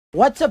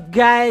What's up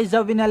guys,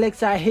 I've been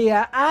Alexa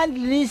here, and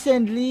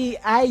recently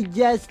I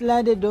just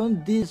landed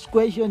on these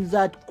questions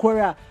at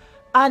Quora,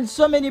 and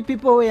so many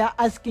people were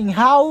asking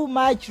how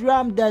much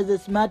RAM does a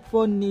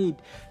smartphone need?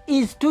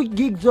 Is 2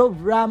 gigs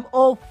of RAM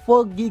or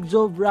 4 gigs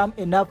of RAM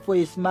enough for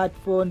a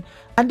smartphone?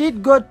 And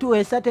it got to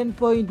a certain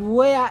point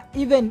where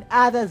even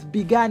others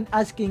began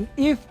asking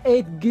if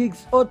 8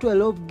 gigs or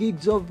 12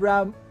 gigs of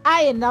RAM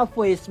are enough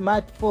for a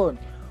smartphone.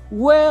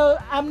 Well,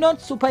 I'm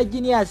not super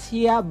genius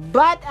here,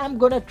 but I'm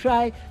gonna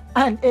try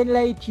and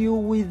enlighten you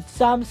with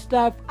some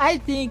stuff I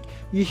think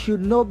you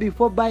should know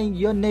before buying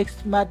your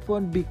next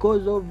smartphone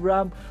because of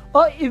RAM,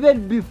 or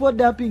even before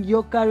dumping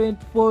your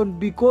current phone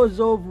because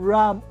of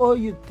RAM, or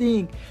you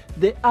think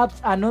the apps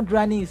are not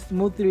running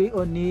smoothly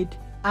on it.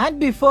 And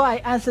before I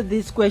answer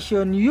this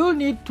question, you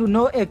need to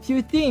know a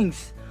few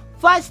things.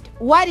 First,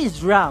 what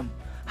is RAM?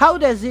 How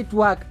does it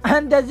work?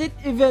 And does it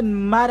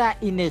even matter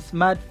in a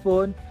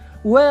smartphone?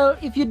 Well,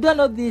 if you don't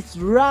know this,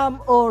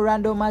 RAM, or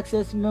random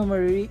access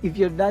memory if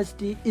you're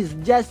nasty, is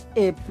just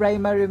a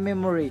primary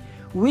memory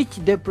which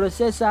the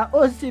processor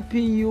or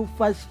CPU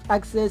first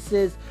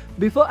accesses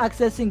before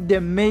accessing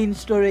the main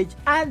storage,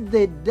 and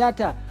the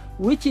data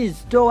which is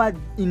stored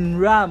in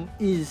RAM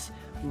is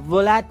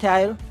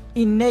volatile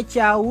in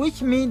nature,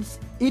 which means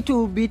it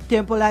will be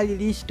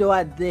temporarily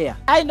stored there.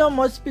 I know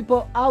most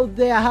people out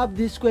there have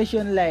this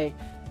question like,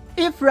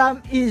 if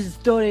RAM is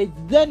storage,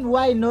 then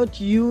why not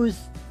use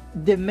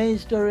the main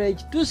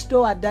storage to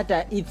store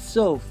data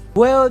itself?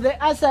 Well,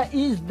 the answer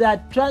is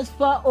that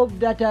transfer of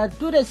data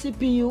to the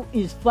CPU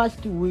is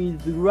first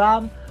with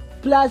RAM,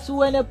 plus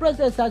when a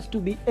process has to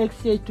be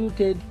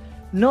executed,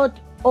 not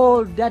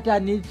all data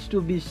needs to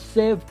be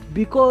saved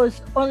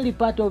because only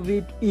part of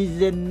it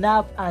is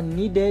enough and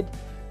needed.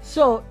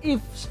 So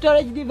if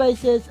storage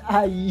devices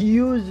are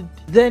used,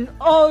 then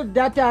all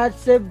data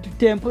saved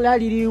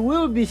temporarily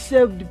will be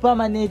saved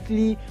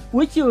permanently,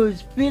 which will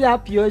fill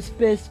up your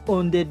space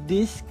on the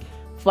disk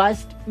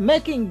first,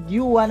 making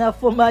you wanna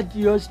format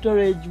your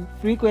storage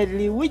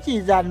frequently, which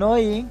is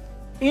annoying.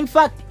 In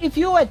fact, if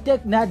you are a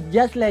tech nerd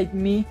just like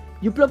me,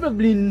 you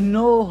probably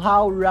know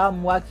how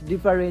RAM works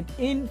different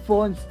in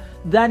phones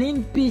than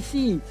in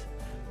PCs.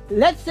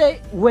 Let's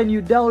say when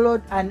you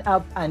download an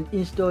app and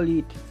install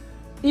it,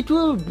 it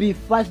will be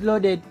first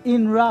loaded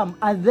in RAM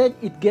and then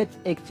it gets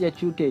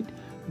executed,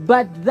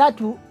 but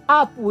that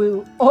app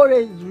will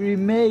always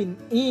remain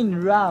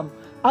in RAM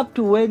up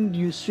to when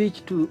you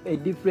switch to a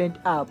different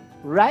app,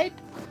 right?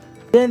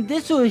 Then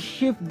this will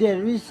shift the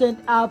recent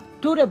app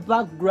to the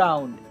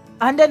background,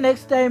 and the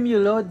next time you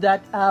load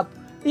that app,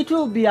 it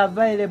will be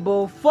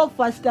available for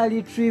faster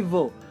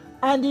retrieval.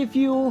 And if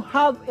you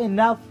have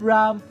enough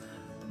RAM,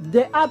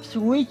 the apps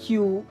which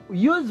you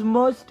use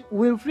most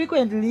will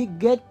frequently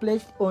get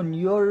placed on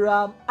your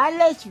RAM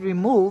unless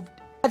removed.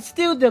 But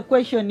still, the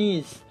question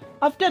is,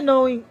 after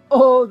knowing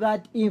all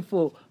that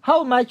info,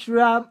 how much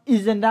RAM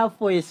is enough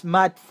for a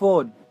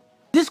smartphone?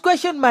 This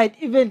question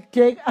might even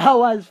take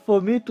hours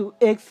for me to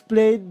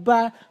explain,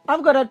 but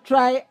I'm gonna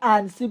try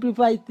and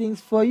simplify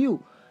things for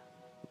you.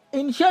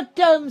 In short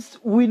terms,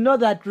 we know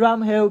that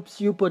RAM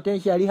helps you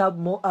potentially have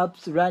more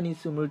apps running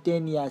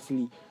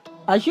simultaneously,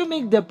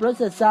 assuming the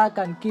processor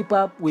can keep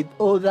up with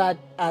all that,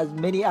 as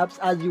many apps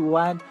as you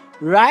want,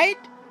 right?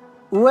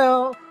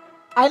 Well,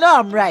 I know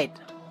I'm right.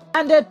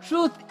 And the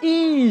truth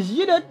is,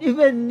 you don't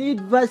even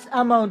need vast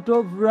amount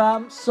of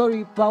RAM.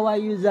 Sorry, power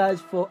users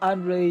for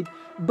Android.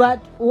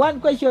 But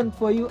one question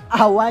for you,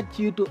 I want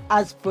you to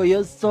ask for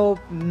yourself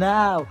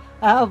now.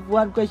 I have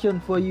one question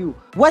for you.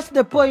 What's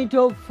the point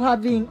of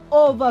having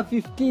over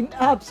 15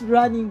 apps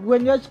running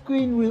when your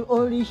screen will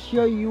only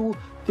show you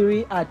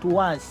 3 at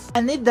once?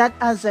 I need that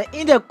answer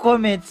in the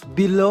comments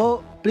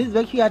below. Please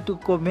make sure to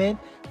comment.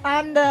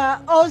 And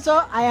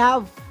also, I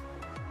have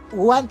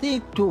one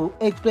thing to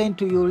explain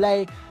to you.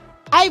 Like,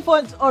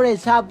 iPhones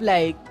always have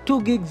like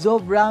 2 gigs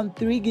of RAM,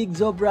 3 gigs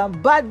of RAM,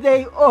 but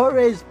they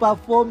always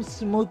perform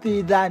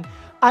smoothly than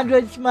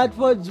Android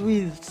smartphones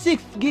with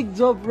 6 gigs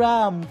of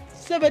RAM,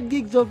 7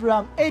 gigs of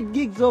RAM, 8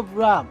 gigs of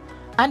RAM.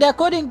 And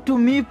according to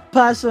me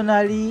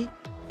personally,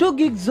 2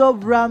 gigs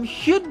of RAM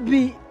should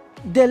be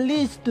the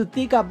least to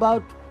think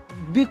about,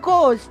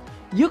 because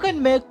you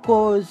can make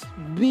calls,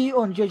 be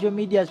on social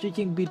media,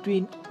 switching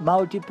between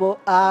multiple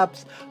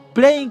apps,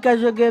 playing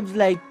casual games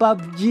like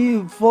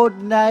PUBG,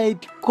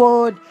 Fortnite,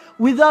 Code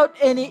without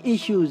any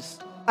issues.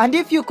 And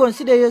if you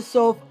consider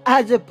yourself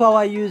as a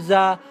power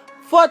user,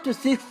 4 to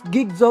 6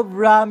 gigs of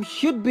RAM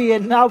should be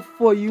enough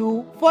for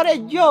you for a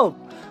job.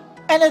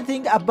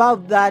 Anything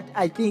above that,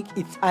 I think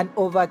it's an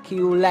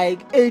overkill, like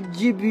 8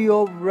 GB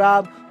of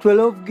RAM,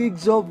 12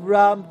 gigs of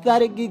RAM,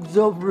 30 gigs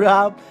of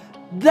RAM.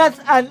 That's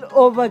an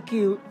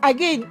overkill.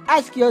 Again,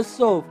 ask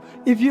yourself,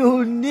 if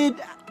you need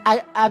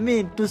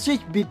to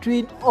switch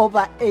between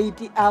over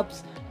 80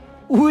 apps,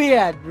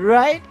 weird,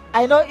 right?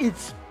 I know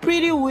it's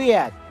pretty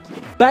weird.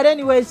 But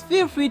anyways,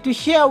 feel free to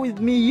share with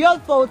me your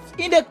thoughts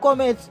in the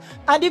comments,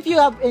 and if you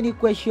have any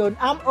question,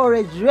 I'm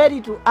always ready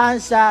to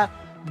answer.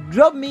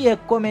 Drop me a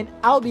comment.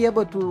 I'll be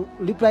able to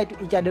reply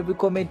to each and every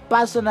comment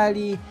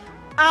personally.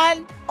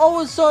 And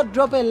also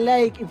drop a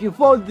like if you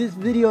found this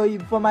video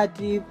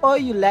informative or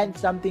you learned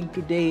something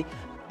today,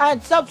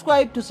 and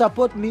subscribe to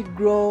support me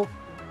grow.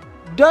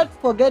 Don't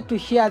forget to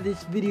share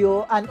this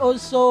video, and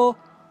also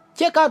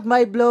check out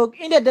my blog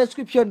in the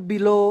description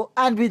below.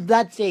 And with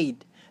that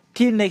said,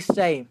 till next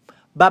time,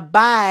 bye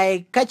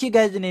bye, catch you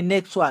guys in the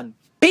next one.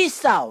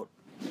 Peace out.